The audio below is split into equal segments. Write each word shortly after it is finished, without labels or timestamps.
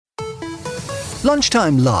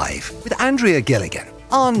Lunchtime Live with Andrea Gilligan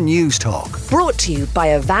on News Talk. Brought to you by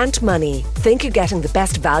Avant Money. Think you're getting the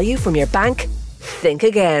best value from your bank? Think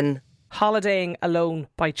again. Holidaying alone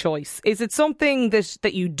by choice. Is it something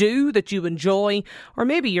that you do, that you enjoy, or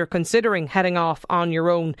maybe you're considering heading off on your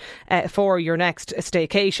own for your next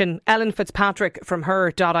staycation? Ellen Fitzpatrick from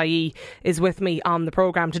her.ie is with me on the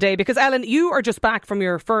programme today, because Ellen, you are just back from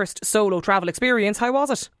your first solo travel experience. How was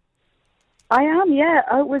it? I am, yeah.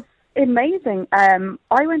 It was amazing.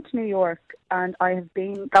 I went to New York and I have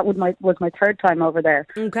been, that was my third time over there.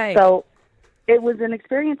 Okay. So it was an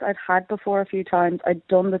experience I'd had before a few times. I'd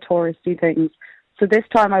done the touristy things. So this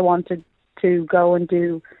time I wanted to go and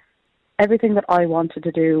do everything that I wanted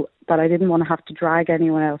to do, that I didn't want to have to drag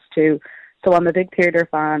anyone else to. So I'm a big theatre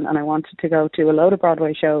fan and I wanted to go to a load of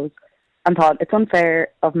Broadway shows and thought it's unfair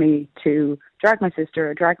of me to drag my sister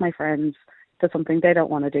or drag my friends to something they don't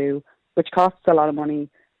want to do, which costs a lot of money.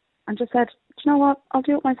 And just said, do you know what? I'll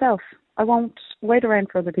do it myself. I won't wait around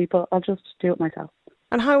for other people. I'll just do it myself.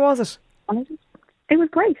 And how was it? And it was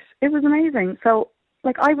great. It was amazing. So,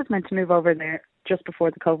 I was meant to move over there just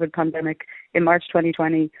before the COVID pandemic in March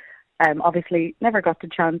 2020. Obviously, never got the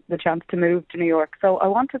chance to move to New York. So I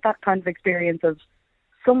wanted that kind of experience of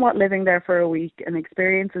somewhat living there for a week and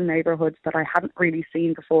experiencing neighbourhoods that I hadn't really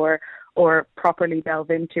seen before or properly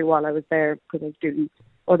delve into while I was there, because I was doing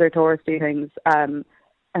other touristy things.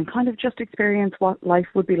 And kind of just experience what life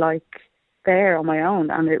would be like there on my own.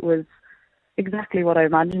 And it was exactly what I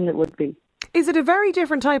imagined it would be. Is it a very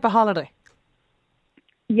different type of holiday?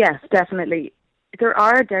 Yes, definitely. There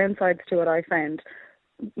are downsides to it, I found.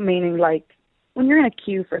 Meaning, when you're in a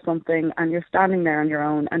queue for something and you're standing there on your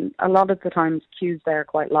own, and a lot of the times queues there are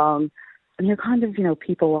quite long, and you're kind of,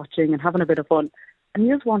 people watching and having a bit of fun. And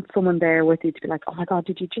you just want someone there with you to be like, oh my God,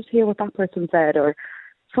 did you just hear what that person said? Or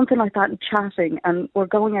something like that, and chatting, and we're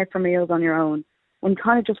going out for meals on your own, when you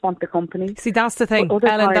kind of just want the company. See, that's the thing,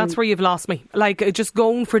 Ellen, that's where you've lost me. Just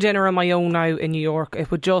going for dinner on my own now in New York, it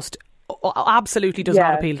would just absolutely does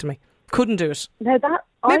not appeal to me. Couldn't do it. Now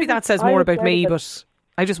Maybe that says more about me, but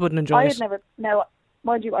I just wouldn't enjoy it. Now,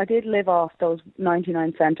 mind you, I did live off those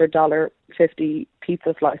 99-cent or $1.50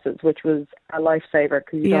 pizza slices, which was a lifesaver,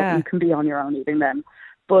 because you can be on your own eating them.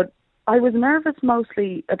 But I was nervous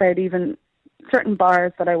mostly about even certain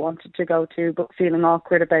bars that I wanted to go to, but feeling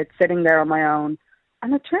awkward about sitting there on my own.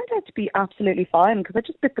 And it turned out to be absolutely fine, because I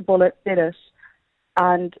just bit the bullet, did it.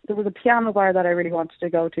 And there was a piano bar that I really wanted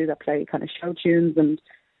to go to that played kind of show tunes, and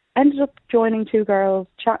ended up joining two girls,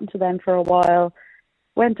 chatting to them for a while,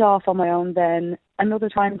 went off on my own then. Another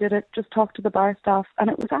time did it, just talked to the bar staff, and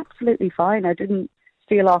it was absolutely fine. I didn't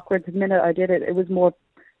feel awkward the minute I did it. It was more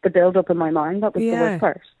the build-up in my mind that was the worst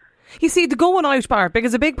part. You see, the going out part,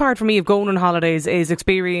 because a big part for me of going on holidays is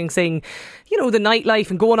experiencing, the nightlife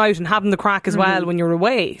and going out and having the crack as well when you're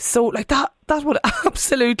away. So that would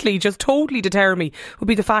absolutely just totally deter me, would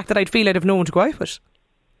be the fact that I'd feel I'd have no one to go out with.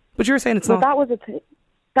 But you're saying it's not. That was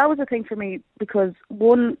a thing for me, because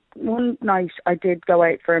one night I did go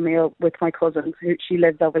out for a meal with my cousin, who she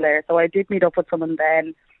lives over there. So I did meet up with someone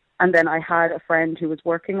then, and then I had a friend who was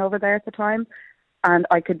working over there at the time, and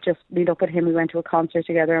I could just meet up with him. We went to a concert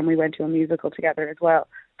together and we went to a musical together as well.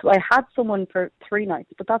 So I had someone for 3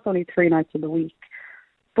 nights, but that's only 3 nights of the week.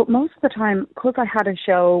 But most of the time, because I had a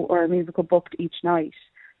show or a musical booked each night,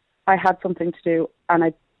 I had something to do and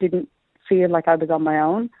I didn't feel like I was on my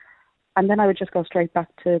own. And then I would just go straight back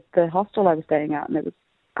to the hostel I was staying at, and it was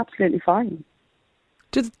absolutely fine.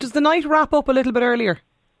 Does the night wrap up a little bit earlier?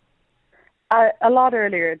 A lot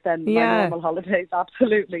earlier than my normal holidays,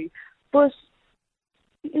 absolutely. But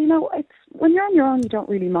it's when you're on your own, you don't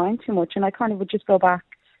really mind too much. And I kind of would just go back,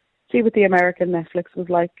 see what the American Netflix was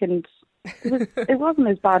like, and it wasn't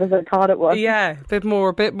as bad as I thought it was. Yeah, a bit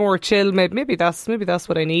more chill. Maybe that's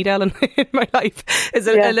what I need, Ellen, in my life. Is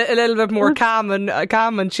a little bit more calm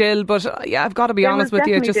and chill. But I've got to be honest with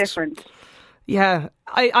you, just different. Yeah,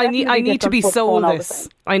 I need to be sold this.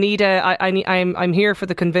 I'm here for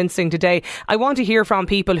the convincing today. I want to hear from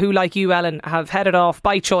people who, like you, Ellen, have headed off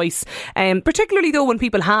by choice. Particularly though when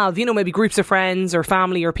people have, maybe groups of friends or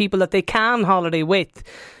family or people that they can holiday with.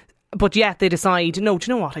 But yet they decide, no, do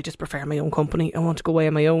you know what? I just prefer my own company. I want to go away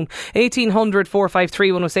on my own. 1800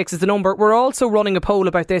 453 106 is the number. We're also running a poll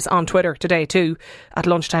about this on Twitter today too, at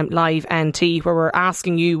Lunchtime Live NT, where we're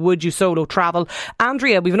asking you, would you solo travel?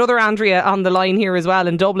 Andrea, we've another Andrea on the line here as well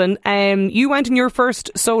in Dublin. You went on your first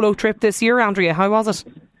solo trip this year, Andrea. How was it?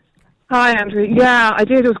 Hi, Andrew. Yeah, I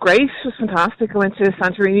did. It was great. It was fantastic. I went to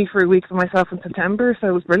Santorini for a week for myself in September, so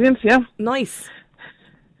it was brilliant, yeah. Nice.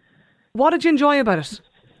 What did you enjoy about it?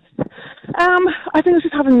 I think it was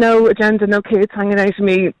just having no agenda, no kids hanging out to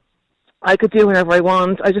me. I could do whenever I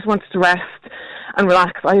want. I just wanted to rest and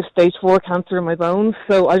relax. I have stage 4 cancer in my bones,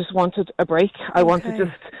 so I just wanted a break. I wanted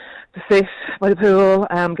just to sit by the pool,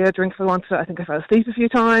 get a drink if I wanted. I think I fell asleep a few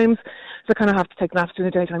times, so I kind of have to take naps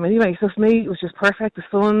during the daytime anyway. So for me, it was just perfect. The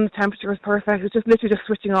sun, the temperature was perfect. It was just literally just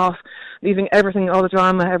switching off, leaving everything, all the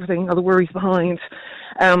drama, everything, all the worries behind,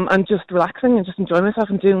 and just relaxing and just enjoying myself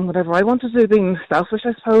and doing whatever I wanted to do, being selfish,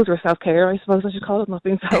 I suppose, or self-care, I suppose I should call it, not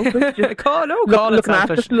being selfish. Just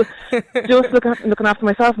looking after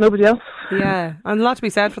myself, nobody else. Yeah, and a lot to be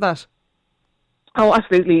said for that. Oh,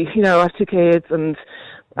 absolutely. You know, I have 2 kids and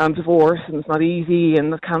I'm divorced and it's not easy,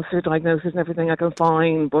 and the cancer diagnosis and everything, I'm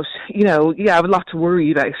fine, but, you know, I have a lot to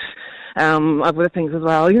worry about. I've other things as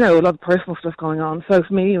well, you know, a lot of personal stuff going on. So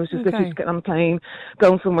for me, it was just literally just getting on a plane,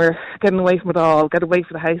 going somewhere, getting away from it all, get away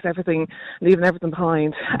from the house, everything, leaving everything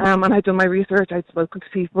behind. And I'd done my research, I'd spoken to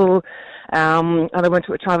people, and I went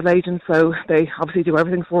to a travel agent, so they obviously do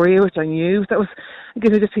everything for you, which I knew. That was,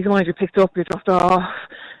 gives you just peace of mind, you're picked up, you're dropped off.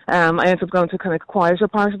 I ended up going to a kind of quieter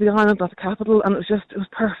part of the island, not the capital, and it was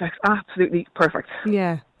perfect, absolutely perfect.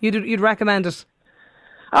 Yeah, you'd recommend it?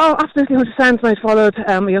 Oh, absolutely, 100%. I followed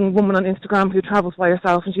a young woman on Instagram who travels by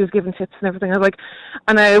herself, and she was giving tips and everything. I was like,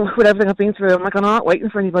 and now with everything I've been through, I'm like, I'm not waiting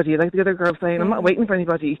for anybody. Like the other girl saying, I'm not waiting for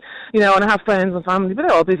anybody. You know, and I have friends and family, but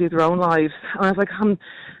they're all busy with their own lives. And I was like,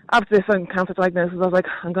 after this cancer diagnosis, I was like,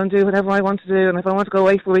 I'm going to do whatever I want to do, and if I want to go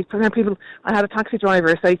away for a week, for example, I had a taxi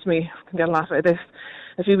driver say to me, I can get a laugh out of this,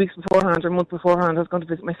 a few weeks beforehand or a month beforehand, I was going to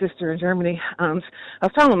visit my sister in Germany, and I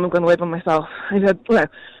was telling him I'm going away by myself. And he said, well,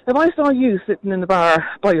 if I saw you sitting in the bar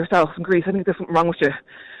by yourself in Greece, I think there's something wrong with you.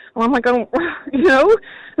 And I'm like, you know,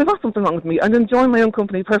 there's not something wrong with me. I'm enjoying my own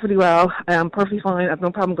company perfectly well, perfectly fine. I have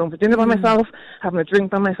no problem going for dinner by myself, having a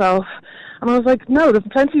drink by myself. And I was like, no, there's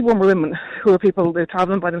plenty of warmer women who are people, they're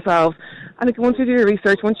travelling by themselves. And like, once you do your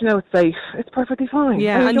research, once you know it's safe, it's perfectly fine.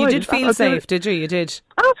 Yeah, and you did feel safe, did you? You did?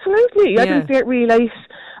 Absolutely. I didn't stay out really late.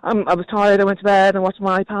 I was tired, I went to bed and watched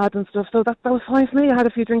my iPad and stuff, so that was fine for me. I had a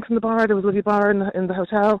few drinks in the bar, there was a lovely bar in the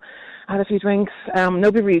hotel. I had a few drinks,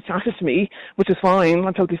 nobody really chatted to me, which is fine.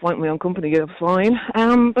 I'm totally fine with my own company, it was fine.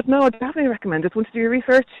 But no, I definitely recommend it. Once you do your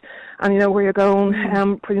research and you know where you're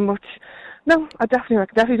going, pretty much. No, I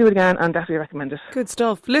definitely do it again and definitely recommend it. Good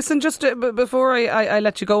stuff. Listen, just before I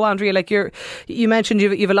let you go, Andrea, like you mentioned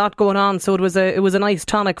you've a lot going on, so it was a nice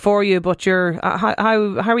tonic for you. But how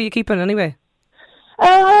are you keeping anyway?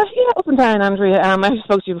 Up and down, Andrea. I actually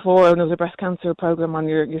spoke to you before when there was a breast cancer programme on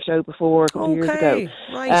your show before a couple of years ago.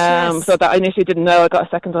 Right, yes. So that I initially didn't know. I got a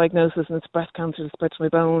second diagnosis and it's breast cancer that spread to my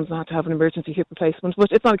bones and I had to have an emergency hip replacement.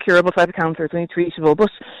 But it's not a curable type of cancer, it's only treatable. But,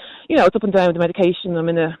 you know, it's up and down with the medication. I'm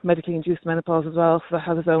in a medically induced menopause as well, so that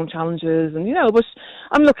has its own challenges. And, you know, but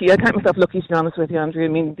I'm lucky. I count myself lucky, to be honest with you, Andrea.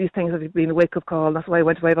 I mean, these things have been a wake-up call, and that's why I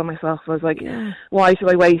went away by myself. I was like, why should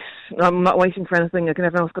I wait? I'm not waiting for anything. I can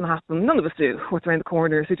never know what's going to happen. None of us do what's around the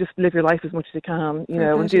corner, so just live your life as much as you can, you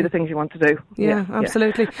know, and do the things you want to do. Yeah,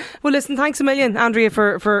 absolutely. Well, listen, thanks a million, Andrea,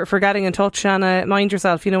 for getting in touch, and mind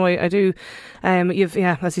yourself. You know, I do. You've,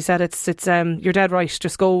 as you said, it's you're dead right.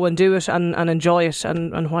 Just go and do it and enjoy it,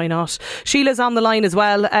 and why not? Sheila's on the line as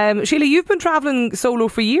well. Sheila, you've been travelling solo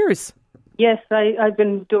for years. Yes, I've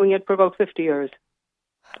been doing it for about 50 years.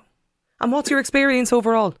 And what's your experience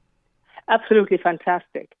overall? Absolutely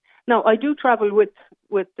fantastic. Now, I do travel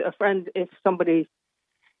with a friend if somebody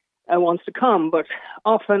wants to come, but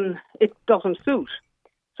often it doesn't suit.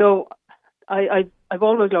 So I've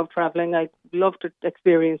always loved travelling. I love to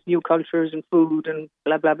experience new cultures and food and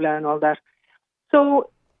blah, blah, blah and all that.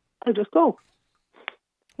 So I just go.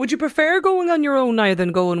 Would you prefer going on your own now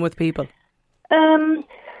than going with people?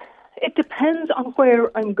 It depends on where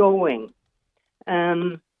I'm going. I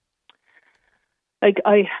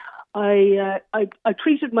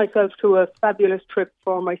treated myself to a fabulous trip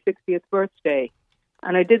for my 60th birthday,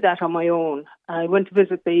 and I did that on my own. I went to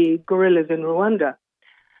visit the gorillas in Rwanda,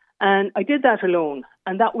 and I did that alone,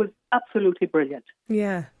 and that was absolutely brilliant.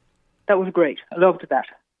 Yeah. That was great. I loved that.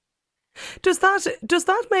 Does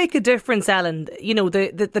that make a difference, Ellen? You know,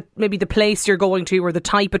 the maybe the place you're going to or the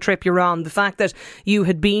type of trip you're on, the fact that you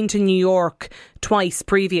had been to New York twice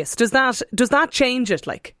previous, does that change it,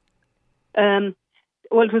 like? Well,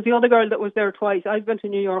 it was the other girl that was there twice. I've been to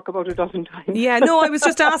New York about a dozen times. Yeah, no, I was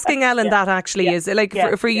just asking Ellen that actually. Is it like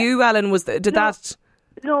for you, Ellen, that...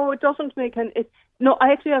 No, it doesn't make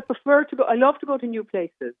I prefer to go. I love to go to new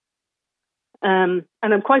places. And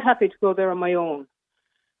I'm quite happy to go there on my own.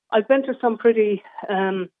 I've been to some pretty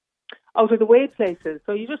out of the way places,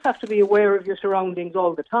 so you just have to be aware of your surroundings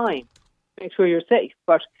all the time. Make sure you're safe.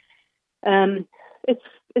 But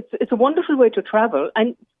it's a wonderful way to travel.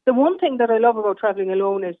 And the one thing that I love about travelling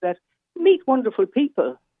alone is that you meet wonderful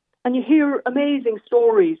people. And you hear amazing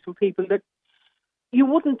stories from people that you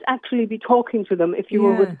wouldn't actually be talking to them if you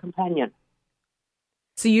were with a companion.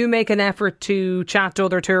 So you make an effort to chat to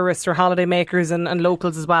other tourists or holiday makers and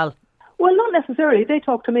locals as well? Well, not necessarily. They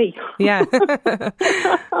talk to me. Yeah.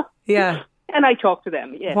 Yeah. And I talk to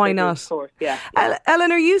them. Yes, why not? Of course, yeah.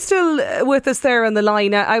 Ellen, are you still with us there on the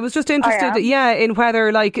line? I was just interested, in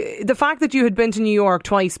whether, like, the fact that you had been to New York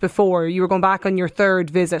twice before, you were going back on your third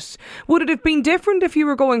visit, would it have been different if you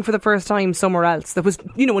were going for the first time somewhere else that was,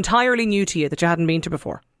 entirely new to you, that you hadn't been to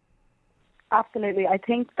before? Absolutely. I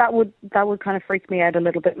think that would kind of freak me out a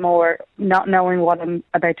little bit more, not knowing what I'm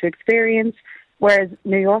about to experience. Whereas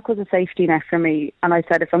New York was a safety net for me, and I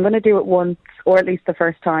said if I'm going to do it once, or at least the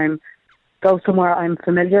first time, go somewhere I'm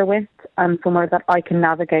familiar with and somewhere that I can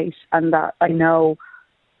navigate and that I know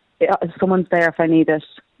someone's there if I need it,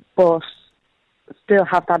 but still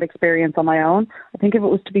have that experience on my own. I think if it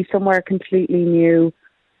was to be somewhere completely new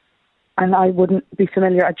and I wouldn't be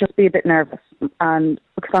familiar, I'd just be a bit nervous, and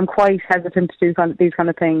because I'm quite hesitant to do these kind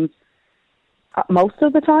of things most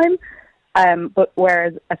of the time. But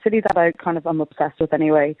whereas a city that I'm obsessed with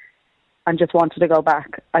anyway and just wanted to go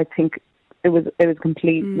back, I think it was a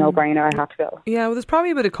complete no-brainer. I had to go. Yeah, well, there's probably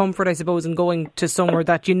a bit of comfort, I suppose, in going to somewhere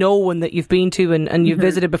that you know and that you've been to and you've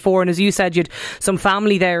visited before. And as you said, you'd some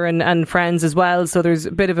family there and friends as well, so there's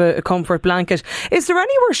a bit of a comfort blanket. Is there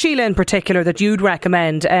anywhere, Sheila, in particular that you'd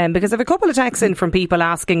recommend? Because I have a couple of texts in from people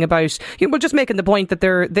asking about, just making the point that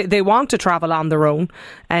they want to travel on their own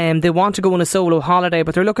and they want to go on a solo holiday,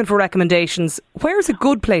 but they're looking for recommendations. Where's a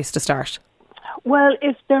good place to start? Well,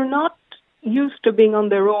 if they're not used to being on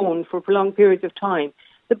their own for prolonged periods of time,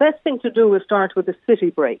 the best thing to do is start with a city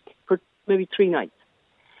break for maybe 3 nights.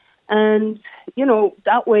 And,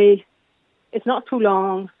 that way it's not too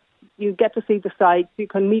long. You get to see the sights. You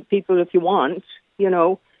can meet people if you want,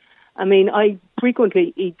 I mean, I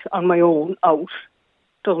frequently eat on my own out.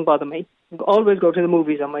 Doesn't bother me. I always go to the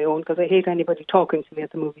movies on my own because I hate anybody talking to me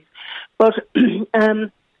at the movies. But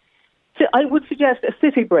so I would suggest a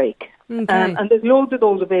city break. Okay. And there's loads of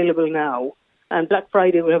those available now. And Black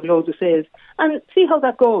Friday will have loads of sales. And see how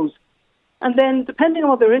that goes. And then, depending on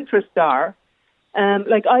what their interests are,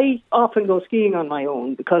 like I often go skiing on my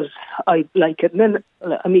own because I like it. And then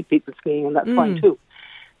I meet people skiing, and that's fine too.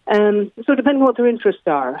 So depending on what their interests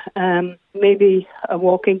are, maybe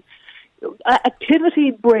walking.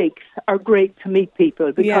 Activity breaks are great to meet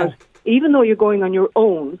people because even though you're going on your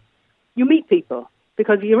own, you meet people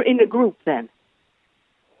because you're in a group then.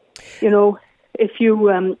 If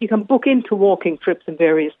you can book into walking trips in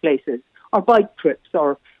various places or bike trips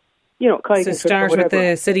or So start with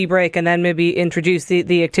the city break and then maybe introduce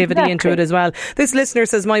the activity into it as well. This listener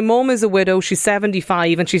says, my mum is a widow, she's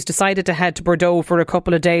 75 and she's decided to head to Bordeaux for a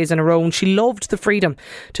couple of days in a row, and she loved the freedom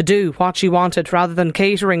to do what she wanted rather than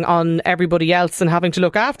catering on everybody else and having to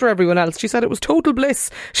look after everyone else. She said it was total bliss.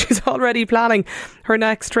 She's already planning her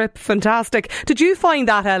next trip. Fantastic. Did you find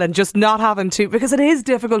that, Ellen, just not having to, because it is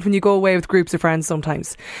difficult when you go away with groups of friends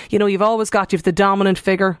sometimes. You've always got, you've the dominant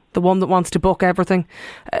figure, the one that wants to book everything.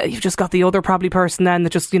 You've just got the other probably person then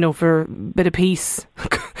that just, for a bit of peace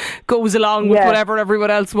goes along with whatever everyone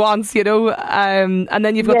else wants, and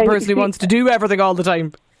then you've got the person who wants to do everything all the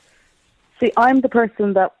time. See, I'm the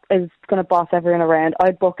person that is going to boss everyone around.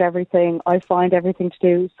 I book everything. I find everything to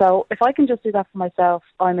do. So if I can just do that for myself,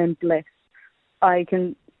 I'm in bliss. I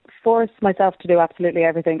can force myself to do absolutely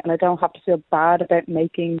everything, and I don't have to feel bad about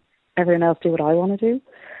making everyone else do what I want to do.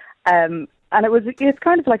 And it's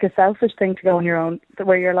kind of like a selfish thing to go on your own,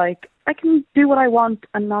 where you're like, I can do what I want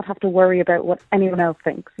and not have to worry about what anyone else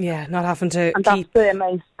thinks. Yeah, not having to and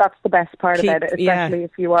that's the best part about it, especially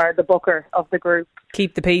if you are the booker of the group.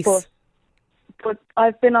 Keep the peace. But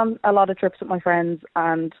I've been on a lot of trips with my friends,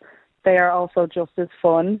 and they are also just as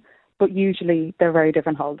fun, but usually they're very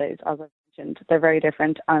different holidays, as I mentioned. They're very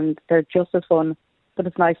different, and they're just as fun, but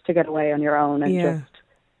it's nice to get away on your own and just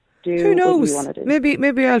do who knows? what you want to do.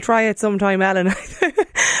 Maybe I'll try it sometime, Ellen.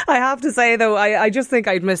 I have to say though, I just think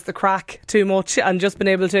I'd missed the crack too much and just been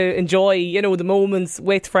able to enjoy, the moments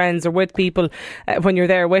with friends or with people when you're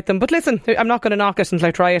there with them. But listen, I'm not going to knock it until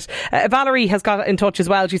I try it. Valerie has got in touch as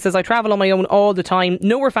well. She says, I travel on my own all the time,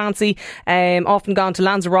 nowhere fancy, often gone to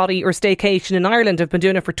Lanzarote or staycation in Ireland. I've been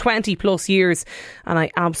doing it for 20 plus years and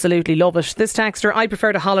I absolutely love it. This texter, I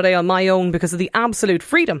prefer to holiday on my own because of the absolute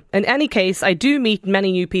freedom. In any case, I do meet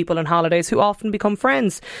many new people on holidays who often become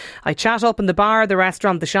friends. I chat up in the bar, the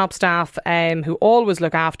restaurant, the shop staff who always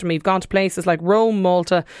look after me. I've gone to places like Rome,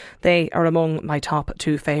 Malta. They are among my top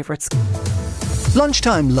 2 favourites.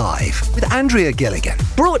 Lunchtime Live with Andrea Gilligan.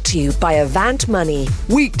 Brought to you by Avant Money.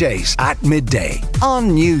 Weekdays at midday on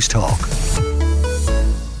News Talk.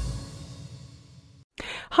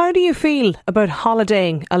 How do you feel about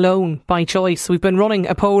holidaying alone by choice? We've been running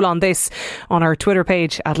a poll on this on our Twitter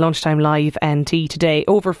page at Lunchtime Live NT today.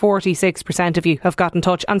 Over 46% of you have got in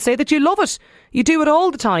touch and say that you love it. You do it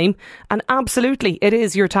all the time, and absolutely it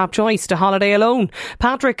is your top choice to holiday alone.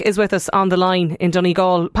 Patrick is with us on the line in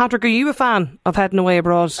Donegal. Patrick, are you a fan of heading away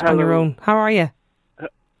abroad on your own? How are you?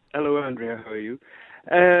 Hello, Andrea. How are you?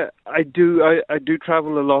 I do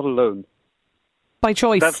travel a lot alone. By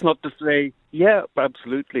choice? That's not to say, yeah,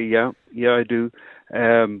 absolutely, yeah, I do.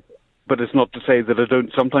 But it's not to say that I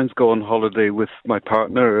don't sometimes go on holiday with my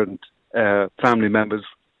partner and family members.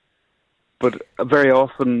 But very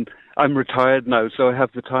often, I'm retired now, so I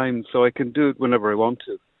have the time, so I can do it whenever I want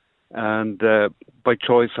to. And by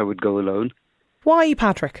choice, I would go alone. Why,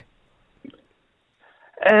 Patrick?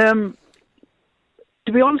 To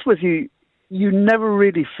be honest with you, you never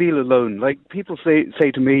really feel alone. Like people say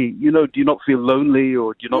to me, do you not feel lonely,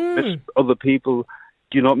 or do you not miss other people?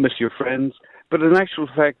 Do you not miss your friends? But in actual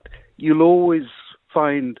fact, you'll always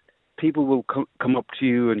find people will come up to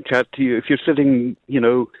you and chat to you. If you're sitting,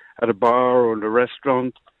 at a bar or in a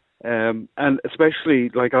restaurant, and especially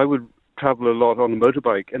like I would travel a lot on a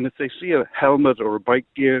motorbike, and if they see a helmet or a bike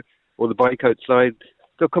gear or the bike outside,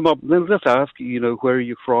 they'll come up and they'll just ask you, where are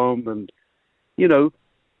you from? And,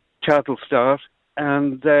 chat will start,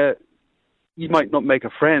 and you might not make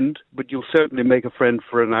a friend, but you'll certainly make a friend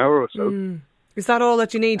for an hour or so. Is that all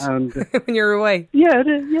that you need when you're away? Yeah,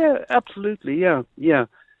 absolutely, yeah.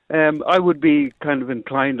 I would be kind of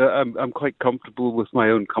inclined. I'm quite comfortable with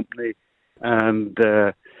my own company, and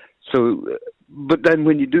but then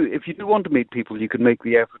if you do want to meet people, you can make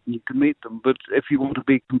the effort and you can meet them. But if you want to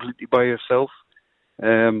be completely by yourself,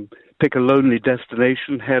 pick a lonely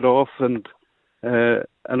destination, head off, and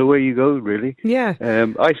away you go, really. Yeah.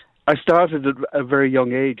 I started at a very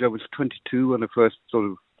young age. I was 22 when I first sort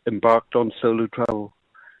of embarked on solo travel.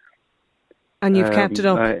 And you've kept it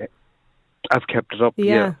up? I've kept it up,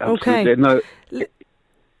 yeah. Okay. No,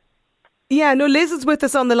 Liz is with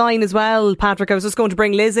us on the line as well, Patrick. I was just going to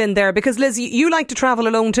bring Liz in there, because Liz, you like to travel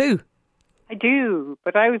alone too. I do,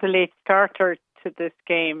 but I was a late starter to this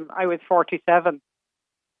game. I was 47.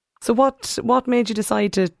 So what made you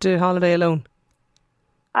decide to holiday alone?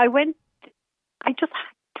 I just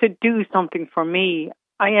had to do something for me.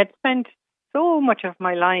 I had spent so much of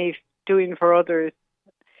my life doing for others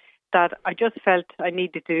that I just felt I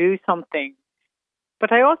needed to do something.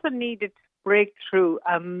 But I also needed to break through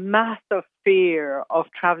a massive fear of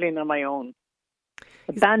travelling on my own.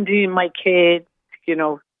 Abandoning my kids,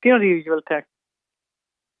 the usual thing.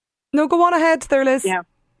 No, go on ahead there, Liz. Yeah.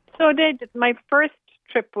 So my first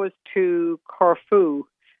trip was to Corfu,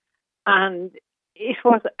 and it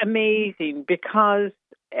was amazing because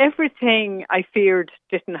everything I feared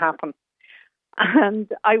didn't happen. And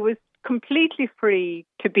I was completely free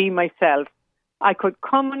to be myself. I could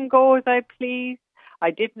come and go as I pleased.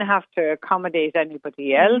 I didn't have to accommodate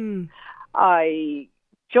anybody else. I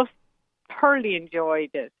just thoroughly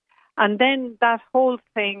enjoyed it. And then that whole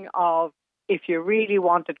thing of if you really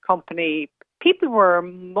wanted company, people were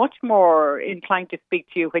much more inclined to speak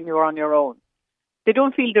to you when you were on your own. They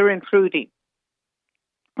don't feel they're intruding.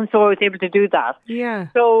 And so I was able to do that. Yeah.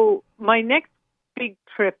 So my next big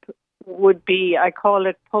trip would be, I call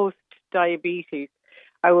it post-diabetes.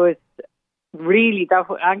 I was really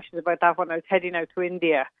anxious about that when I was heading out to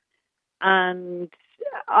India. And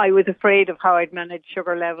I was afraid of how I'd manage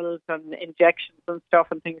sugar levels and injections and stuff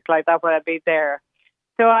and things like that when I'd be there.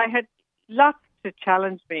 So I had lots to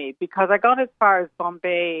challenge me because I got as far as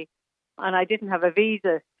Bombay and I didn't have a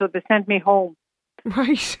visa, so they sent me home.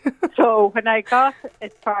 Right. So when I got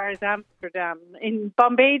as far as Amsterdam, in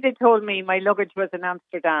Bombay they told me my luggage was in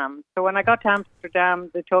Amsterdam. So when I got to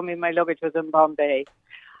Amsterdam, they told me my luggage was in Bombay.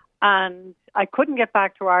 And I couldn't get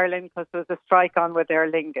back to Ireland because there was a strike on with Aer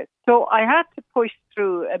Lingus. So I had to push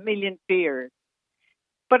through a million fears.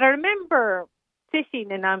 But I remember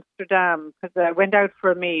sitting in Amsterdam because I went out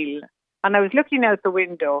for a meal and I was looking out the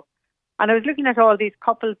window and I was looking at all these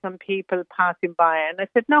couples and people passing by and I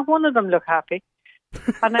said, not one of them look happy.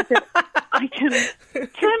 And I said,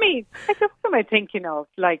 tell me, what am I thinking of?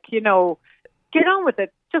 Like, get on with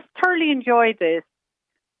it. Just thoroughly enjoy this.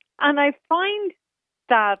 And I find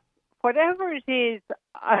that whatever it is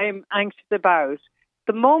I'm anxious about,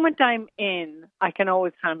 the moment I'm in, I can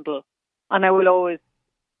always handle. And I will always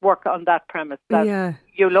work on that premise that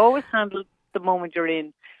you'll always handle the moment you're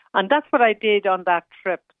in. And that's what I did on that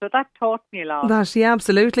trip. So that taught me a lot.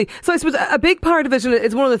 Absolutely. So I suppose a big part of it, and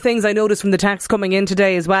it's one of the things I noticed from the text coming in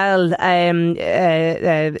today as well,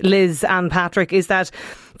 Liz and Patrick, is that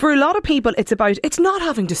for a lot of people, it's not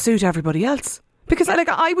having to suit everybody else. Because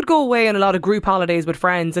I would go away on a lot of group holidays with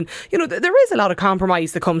friends, and there is a lot of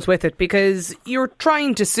compromise that comes with it, because you're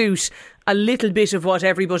trying to suit a little bit of what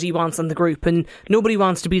everybody wants in the group, and nobody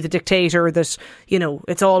wants to be the dictator that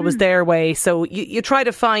it's always their way. So you try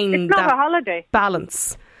to find it's not a holiday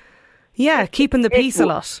balance. Yeah, keeping the peace a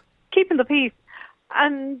lot. Keeping the peace,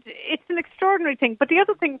 and it's an extraordinary thing. But the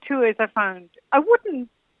other thing too is I found I wouldn't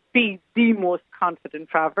be the most confident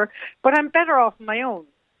traveller, but I'm better off on my own.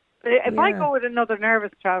 If I go with another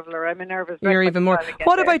nervous traveller, I'm a nervous wreck. You're even more.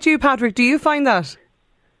 What about you, Patrick? Do you find that?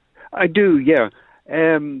 I do, yeah.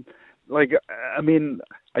 I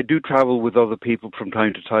do travel with other people from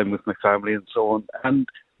time to time with my family and so on.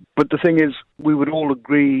 But the thing is, we would all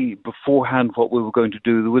agree beforehand what we were going to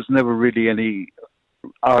do. There was never really any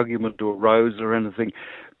argument or rows or anything.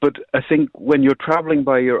 But I think when you're traveling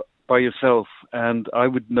by yourself, and I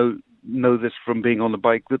would know this from being on the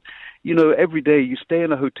bike, that every day you stay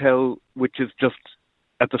in a hotel which is just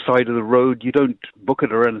at the side of the road. You don't book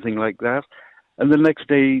it or anything like that. And the next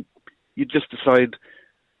day you just decide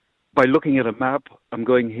by looking at a map, I'm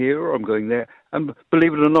going here or I'm going there. And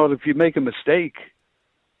believe it or not, if you make a mistake,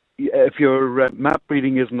 if your map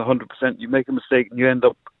reading isn't 100%, you make a mistake and you end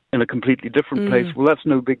up in a completely different place. Well, that's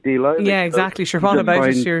no big deal either. Yeah, exactly. Sure, what about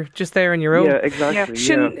it? You're just there on your own. Yeah, exactly.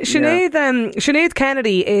 Sinead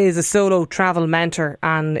Kennedy is a solo travel mentor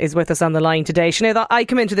and is with us on the line today. Sinead, I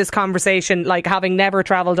come into this conversation like having never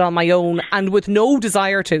travelled on my own and with no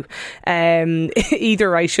desire to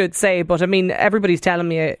either, I should say. But I mean, everybody's telling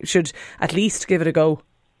me I should at least give it a go.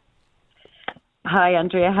 Hi,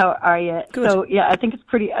 Andrea. How are you? Good. So, yeah, I think it's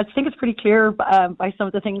pretty clear by some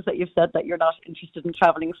of the things that you've said that you're not interested in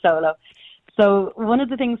traveling solo. So, one of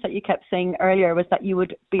the things that you kept saying earlier was that you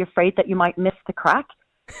would be afraid that you might miss the crack.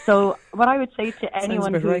 So, what I would say to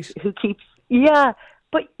anyone who keeps,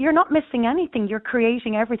 but you're not missing anything. You're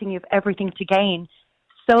creating everything. You have everything to gain.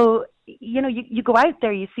 So, you go out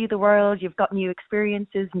there, you see the world, you've got new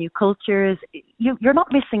experiences, new cultures. You're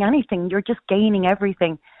not missing anything. You're just gaining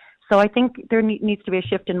everything. So I think there needs to be a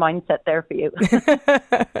shift in mindset there for you.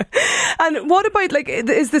 And what about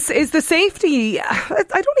is the safety? I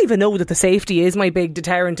don't even know that the safety is my big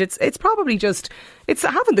deterrent. It's probably just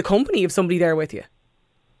having the company of somebody there with you.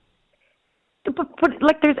 But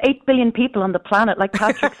there's 8 billion people on the planet, like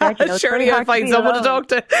Patrick said. Surely I'll find someone to talk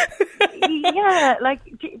to. Yeah,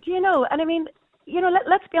 do you know? And I mean,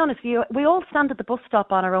 let's be honest. We all stand at the bus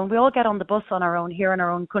stop on our own. We all get on the bus on our own here in our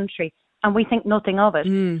own country. And we think nothing of it.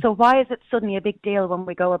 So why is it suddenly a big deal when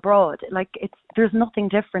we go abroad? There's nothing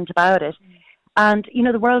different about it. And,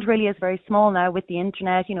 the world really is very small now with the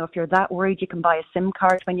internet. If you're that worried, you can buy a SIM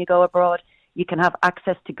card when you go abroad. You can have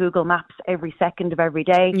access to Google Maps every second of every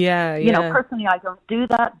day. Yeah. Personally, I don't do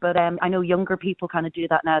that, but I know younger people kind of do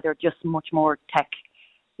that now. They're just much more tech.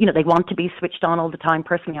 They want to be switched on all the time.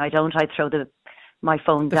 Personally, I don't. I throw my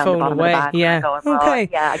phone down the bottom away. Of the bag. Yeah. Okay.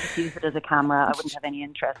 Yeah, I just use it as a camera. I wouldn't have any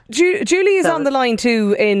interest. Julie is on the line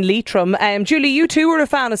too in Leitrim. Julie, you too are a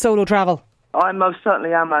fan of solo travel. I most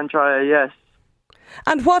certainly am, Andrea, yes.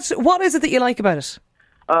 And what is it that you like about it?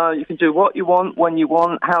 You can do what you want, when you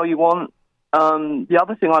want, how you want. The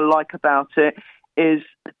other thing I like about it is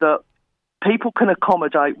that people can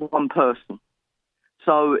accommodate one person.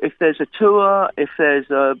 So if there's a tour, if there's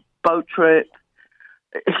a boat trip,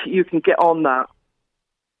 you can get on that.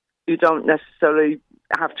 You don't necessarily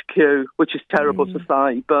have to queue, which is terrible to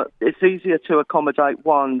say, but it's easier to accommodate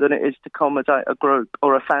one than it is to accommodate a group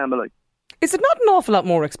or a family. Is it not an awful lot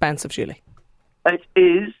more expensive, Julie? It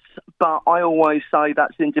is, but I always say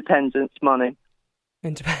that's independence money.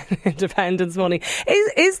 Independence money.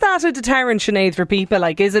 Is that a deterrent, Sinead, for people?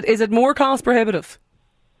 Is it more cost prohibitive?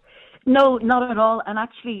 No, not at all. And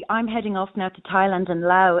actually, I'm heading off now to Thailand and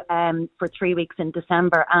Laos for 3 weeks in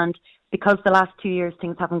December. And because the last 2 years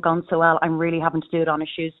things haven't gone so well, I'm really having to do it on a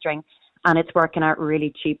shoestring. And it's working out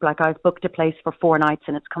really cheap. I've booked a place for 4 nights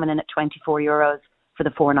and it's coming in at €24 for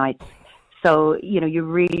the 4 nights. So, you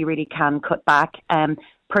really, really can cut back.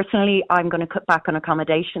 Personally, I'm going to cut back on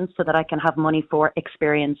accommodation so that I can have money for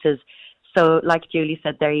experiences. So like Julie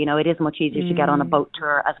said there, it is much easier to get on a boat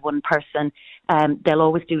tour as one person. They'll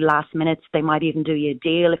always do last minutes. They might even do you a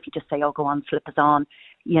deal if you just say, go on, slip us on.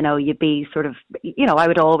 You'd be sort of, I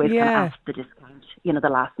would always kind of ask the discount, the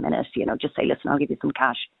last minute, just say, listen, I'll give you some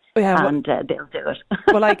cash. Yeah, and they'll do it.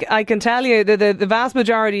 Well, I can tell you the vast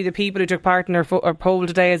majority of the people who took part in our poll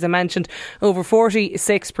today, as I mentioned, over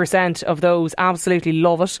 46% of those absolutely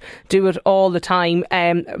love it, do it all the time.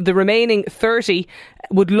 The remaining 30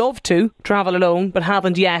 would love to travel alone but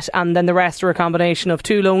haven't yet, and then the rest are a combination of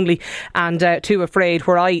too lonely and too afraid,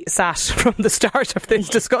 where I sat from the start of this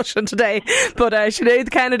discussion today. But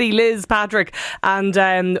Sinead Kennedy, Liz, Patrick, and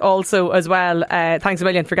also as well, thanks a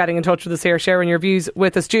million for getting in touch with us here, sharing your views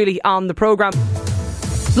with us, Julie, on the programme.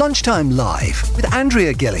 Lunchtime Live with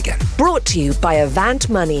Andrea Gilligan. Brought to you by Avant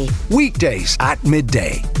Money. Weekdays at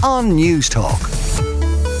midday on News Talk.